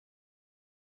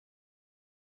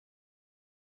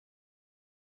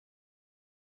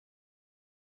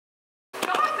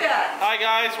Hi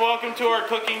guys, welcome to our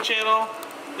cooking channel.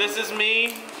 This is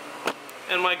me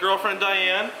and my girlfriend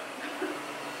Diane.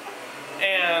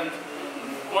 And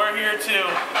we're here to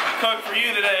cook for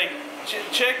you today.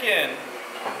 Chicken.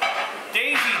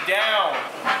 Daisy down.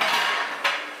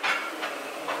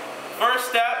 First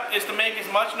step is to make as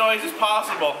much noise as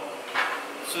possible.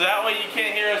 So that way you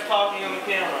can't hear us talking on the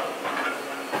camera.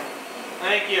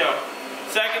 Thank you.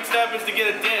 Second step is to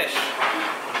get a dish.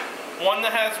 One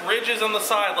that has ridges on the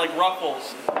side like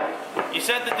ruffles. You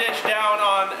set the dish down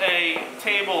on a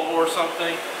table or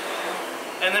something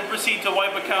and then proceed to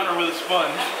wipe a counter with a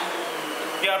sponge.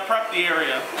 You gotta prep the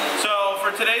area. So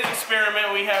for today's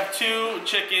experiment we have 2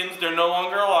 chickens, they're no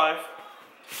longer alive,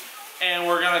 and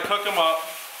we're gonna cook them up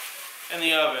in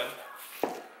the oven.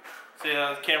 See,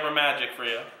 that's camera magic for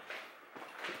you.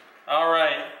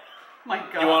 Alright. My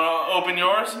God. You wanna open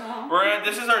yours? No.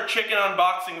 This is our chicken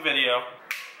unboxing video.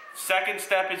 Second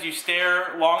step is you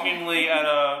stare longingly at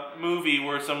a movie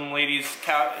where some lady's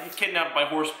kidnapped by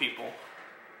horse people.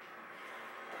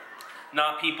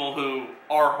 Not people who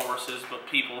are horses, but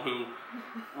people who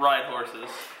ride horses.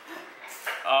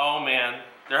 Oh man,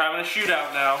 they're having a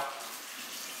shootout now.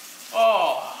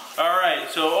 Oh, alright,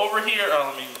 so over here,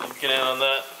 let me get in on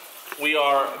that. We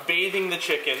are bathing the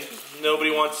chicken.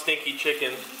 Nobody wants stinky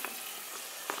chicken.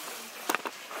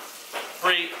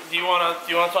 Bree, do you wanna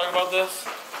talk about this?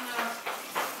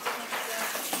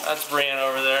 That's Brianna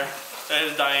over there. That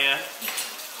is Diane.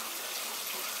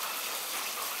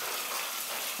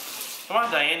 Come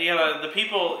on, Diane. You gotta. The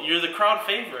people. You're the crowd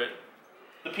favorite.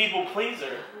 The people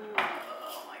pleaser.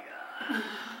 Oh my God.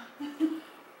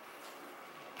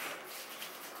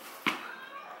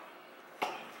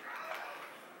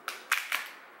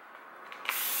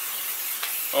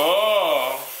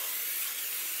 Oh.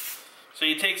 So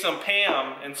you take some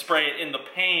Pam and spray it in the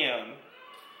pan.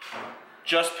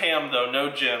 Just Pam though, no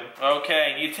Jim.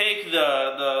 Okay, you take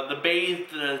the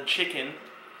bathed chicken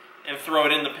and throw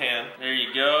it in the pan. There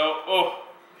you go. Oh,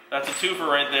 that's a twofer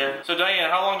right there. So Diane,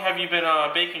 how long have you been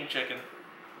baking chicken?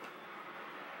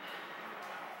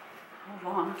 A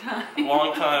long time.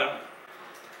 Long time.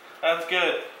 That's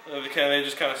good. Okay, they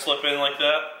just kind of slip in like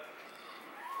that.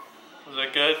 Was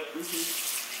that good?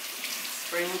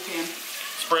 Spray with Pam.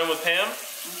 Spray them with Pam?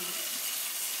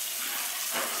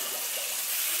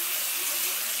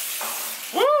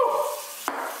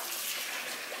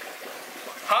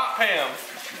 Hot Pam.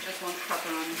 Just one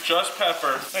pepper on it. Just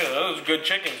pepper. Hey, those are good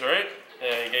chickens, right?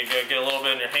 Yeah, you gotta get a little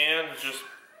bit in your hand. Just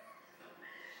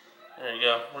there you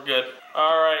go. We're good.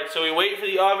 All right, so we wait for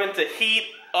the oven to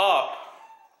heat up.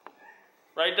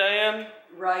 Right, Diane?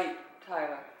 Right,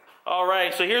 Tyler. All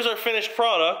right, so here's our finished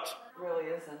product. Really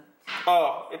isn't.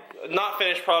 Oh, not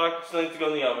finished product. It still needs to go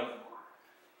in the oven.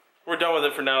 We're done with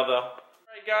it for now, though. All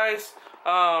right, guys.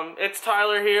 It's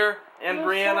Tyler here and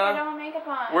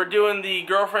Brianna. We're doing the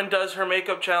girlfriend does her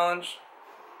makeup challenge.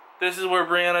 This is where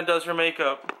Brianna does her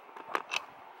makeup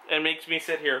and makes me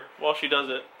sit here while she does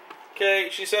it. Okay,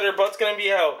 she said her butt's gonna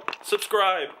be out.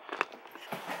 Subscribe.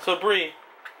 So Bri,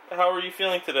 how are you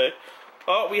feeling today?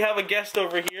 Oh, we have a guest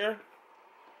over here.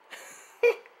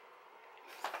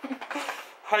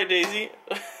 Hi, Daisy.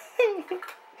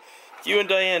 You and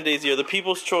Diane, Daisy, are the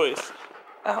people's choice.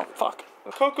 Ow, fuck.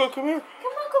 Coco, come here.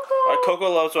 Come on, Coco. Coco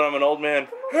loves when I'm an old man.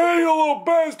 Hey, you little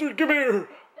bastard, come here!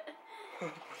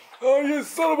 Oh, you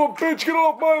son of a bitch, get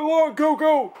off my lawn,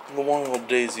 Coco! The one-year-old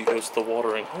Daisy goes to the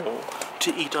watering hole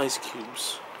to eat ice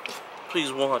cubes.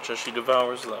 Please watch as she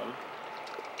devours them.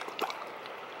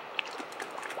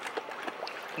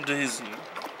 Daisy.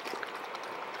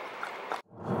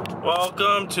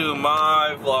 Welcome to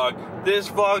my vlog. This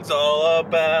vlog's all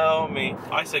about me.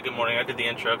 I said good morning, I did the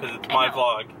intro because it's my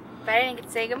vlog. But I didn't get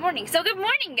to say good morning. So good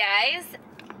morning, guys.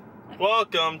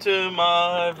 Welcome to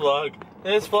my vlog.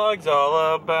 This vlog's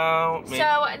all about me.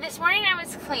 So this morning I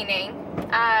was cleaning.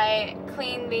 I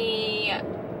cleaned the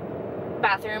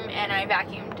bathroom and I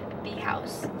vacuumed the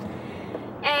house.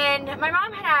 And my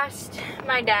mom had asked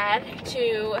my dad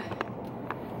to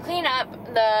clean up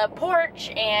the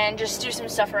porch and just do some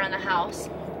stuff around the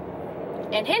house.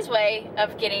 And his way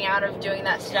of getting out of doing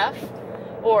that stuff,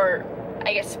 or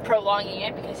I guess prolonging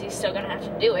it because he's still gonna have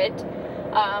to do it,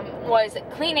 was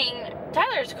cleaning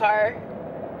Tyler's car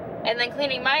and then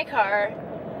cleaning my car,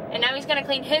 and now he's gonna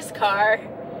clean his car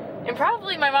and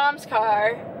probably my mom's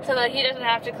car so that he doesn't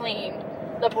have to clean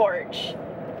the porch.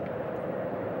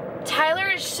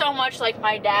 Tyler is so much like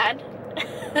my dad.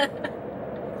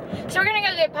 So we're gonna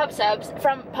go get pub subs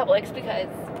from Publix because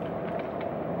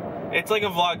it's like a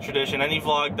vlog tradition. Any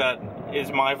vlog that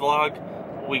is my vlog,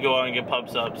 we go out and get pub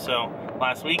subs. So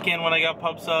last weekend when I got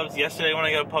pub subs, yesterday when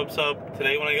I got a pub sub,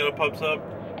 today when I got a pub sub,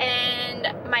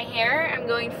 And my hair, I'm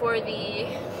going for the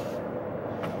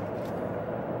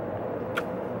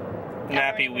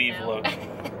nappy weave look.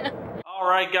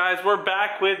 Alright guys, we're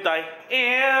back with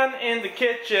Diane in the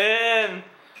kitchen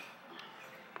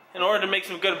in order to make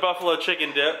some good buffalo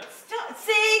chicken dip.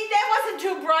 See, that wasn't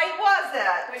too bright, was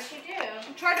it? What'd she do?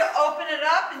 She tried to open it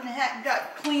up and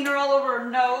got cleaner all over her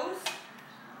nose.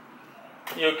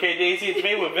 You okay, Daisy? It's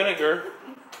made with vinegar.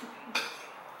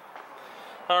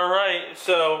 Alright,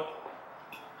 so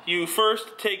you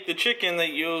first take the chicken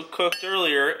that you cooked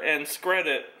earlier and spread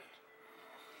it.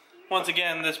 Once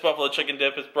again, this buffalo chicken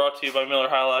dip is brought to you by Miller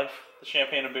High Life, the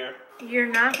champagne of beer. You're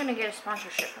not gonna get a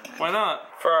sponsorship from that. Why not?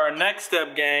 For our next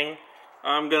step, gang,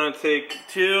 I'm gonna take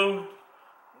 2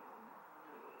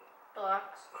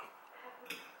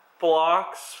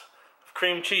 blocks of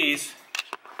cream cheese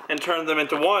and turn them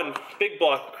into 1 big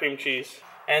block of cream cheese.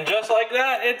 And just like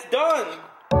that, it's done!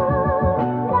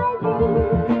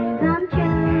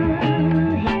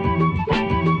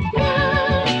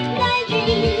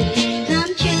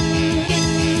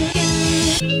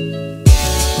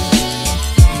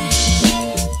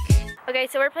 Okay,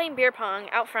 so we're playing beer pong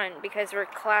out front because we're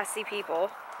classy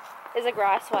people. Is the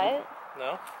grass wet?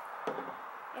 No.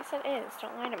 Yes, it is.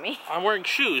 Don't lie to me. I'm wearing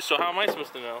shoes, so how am I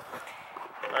supposed to know?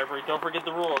 Alright, Brie, don't forget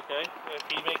the rule, okay? If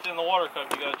he makes it in the water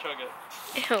cup, you gotta chug it.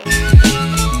 Ew.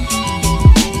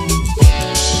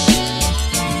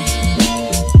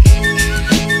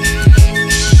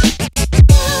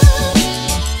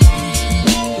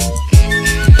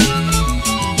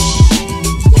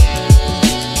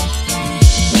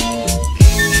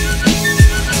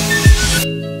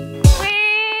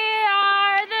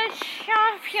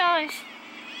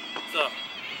 So,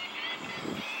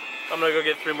 I'm gonna go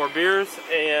get 3 more beers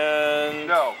and...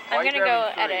 No. I'm gonna go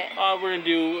edit. we're gonna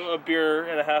do a beer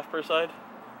and a half per side.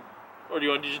 Or do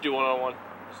you want to just do one-on-one?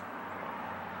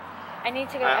 I need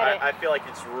to go edit. I feel like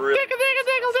it's really...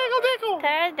 Can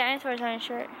I have dinosaurs on his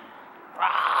shirt?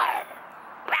 I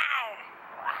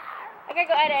gotta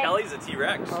go edit. Kelly's a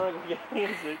T-Rex.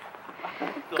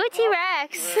 Go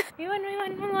T-Rex! We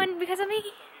won because of me.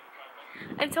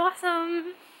 I'm so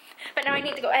awesome. But now I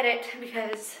need to go edit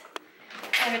because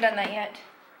I haven't done that yet.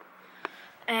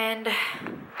 And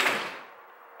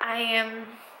I am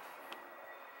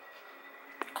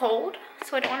cold,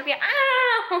 so I don't want to be,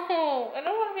 ow! I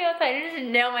don't want to be outside. I just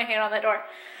nailed my hand on that door.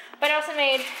 But I also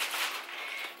made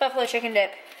buffalo chicken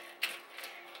dip.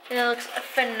 And it looks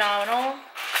phenomenal.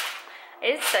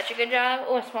 It is such a good job.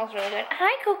 Oh, it smells really good.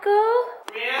 Hi, Coco.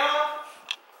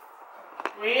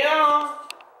 Brianna!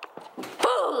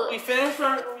 We finished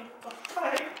our...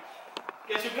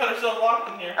 Guess we got ourselves locked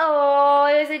in here. Oh,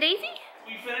 is it Daisy?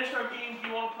 We finished our game. Do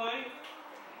you want to play?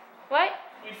 What?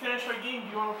 We finished our game. Do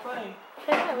you want to play?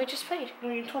 Yeah, we just played. No,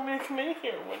 you told me to come in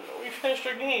here when we finished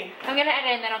our game. I'm gonna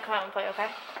edit and then I'll come out and play, okay?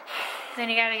 Then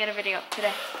you gotta get a video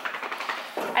today.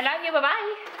 I love you,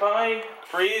 bye-bye. Bye.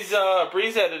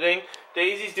 Bree's editing.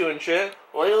 Daisy's doing shit.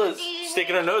 Layla's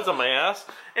sticking her nose on my ass.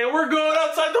 And we're going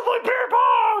outside to play beer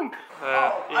pong! I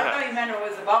thought you meant it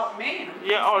was about me.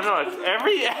 Yeah, oh no, it's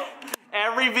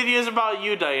every video is about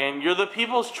you, Diane. You're the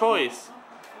people's choice.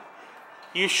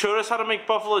 You showed us how to make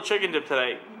buffalo chicken dip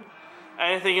today.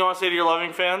 Anything you want to say to your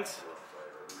loving fans?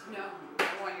 No, I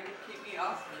want you to keep me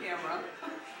off camera.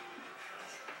 I'm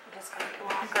just gonna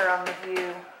block her on the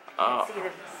view. Oh. See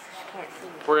this? She can't see.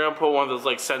 We're gonna put one of those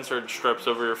like censored strips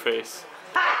over your face.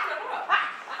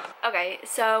 Okay,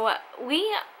 so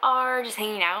we are just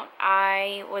hanging out.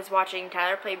 I was watching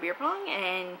Tyler play beer pong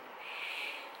and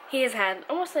he has had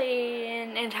almost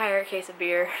an entire case of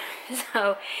beer.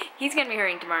 So he's gonna be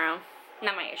hurting tomorrow.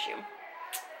 Not my issue.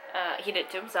 He did it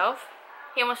to himself.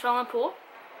 He almost fell in the pool.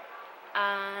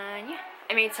 Yeah,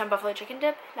 I made some buffalo chicken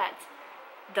dip. That's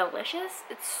delicious.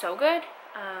 It's so good.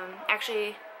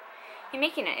 Actually, he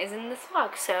making it is in this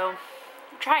vlog, so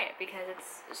try it because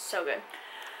it's so good.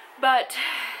 But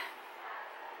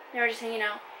now we're just hanging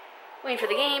out, waiting for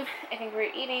the game. I think we're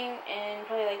eating in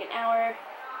probably like an hour.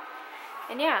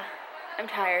 And yeah, I'm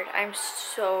tired. I'm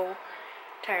so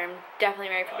tired. I'm definitely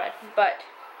ready for bed. But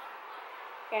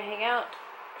gonna hang out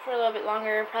for a little bit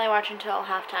longer, probably watch until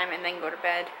halftime and then go to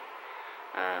bed.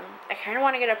 I kind of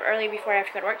want to get up early before I have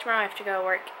to go to work tomorrow. I have to go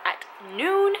work at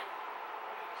noon.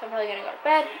 So I'm probably gonna go to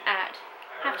bed at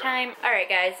halftime. Alright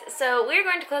guys, so we're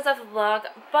going to close off the vlog,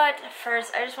 but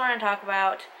first I just want to talk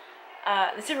about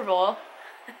the Super Bowl.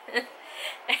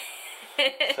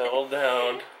 Settle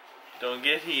down. Don't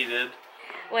get heated.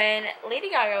 When Lady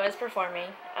Gaga was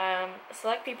performing,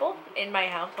 select people in my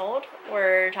household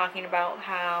were talking about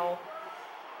how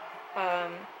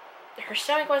her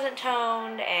stomach wasn't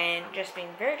toned and just being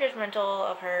very judgmental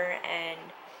of her, and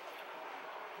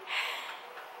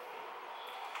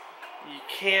You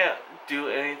can't do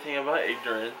anything about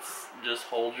ignorance. Just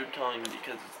hold your tongue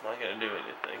because it's not going to do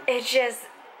anything. It's just...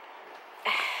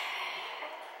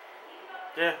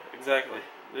 Yeah, exactly.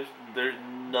 There's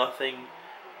nothing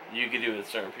you can do with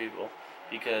certain people.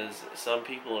 Because some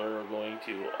people are going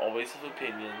to always have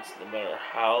opinions, no matter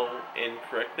how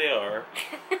incorrect they are.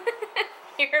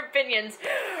 Your opinion's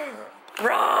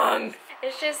wrong.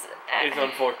 It's just... it's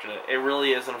unfortunate. It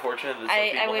really is unfortunate that some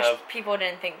people I wish have... people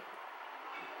didn't think...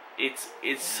 It's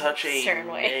such a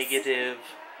negative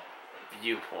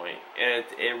viewpoint. And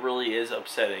it really is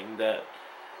upsetting that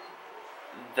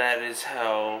that is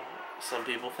how some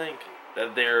people think.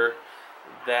 That they're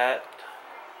that...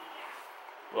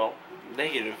 well,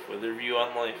 negative with their view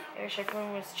on life. I wish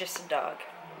everyone was just a dog.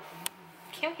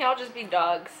 Can't we all just be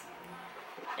dogs?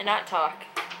 And not talk?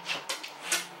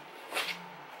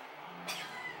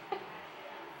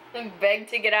 And beg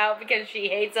to get out because she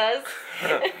hates us?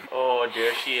 Oh,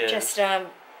 there she is. Just, oh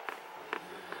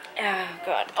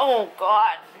God. Oh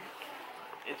God.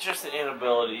 It's just an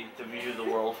inability to view the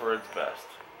world for its best.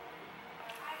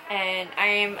 And I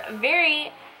am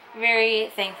very,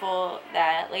 very thankful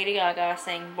that Lady Gaga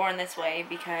sang Born This Way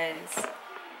because,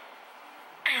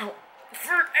 ow,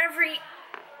 for every,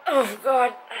 oh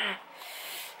God,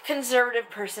 conservative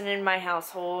person in my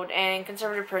household and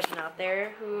conservative person out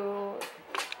there who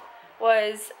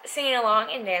was singing along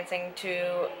and dancing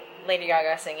to Lady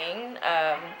Gaga singing,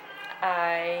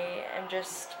 I am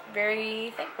just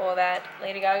very thankful that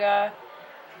Lady Gaga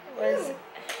was...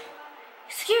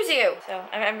 Excuse you! So,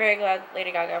 I'm very glad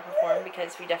Lady Gaga performed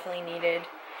because we definitely needed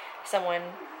someone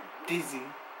Dizzy.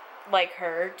 like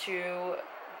her to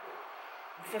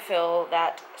fulfill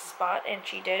that spot, and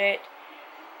she did it.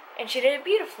 And she did it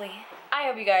beautifully. I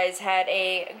hope you guys had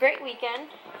a great weekend.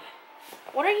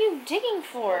 What are you digging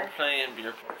for? We're playing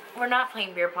beer pong. We're not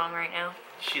playing beer pong right now.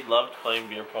 She loved playing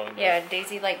beer pong. Though. Yeah,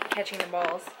 Daisy like catching the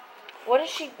balls. What is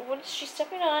she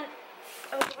stepping on?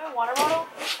 Oh, is it my water bottle?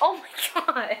 Oh my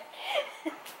God.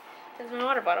 That's my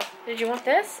water bottle. Did you want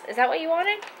this? Is that what you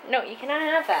wanted? No, you cannot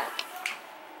have that.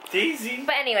 Daisy.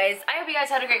 But anyways, I hope you guys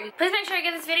had a great week. Please make sure to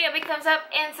give this video a big thumbs up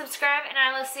and subscribe, and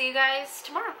I will see you guys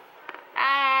tomorrow.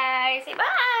 Bye. Say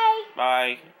bye.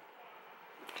 Bye.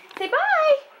 Say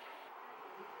bye.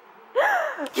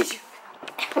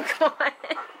 Oh God.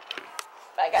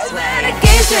 Bye guys.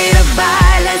 Renegade, straight up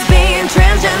bi, lesbian,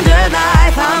 transgender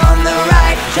life.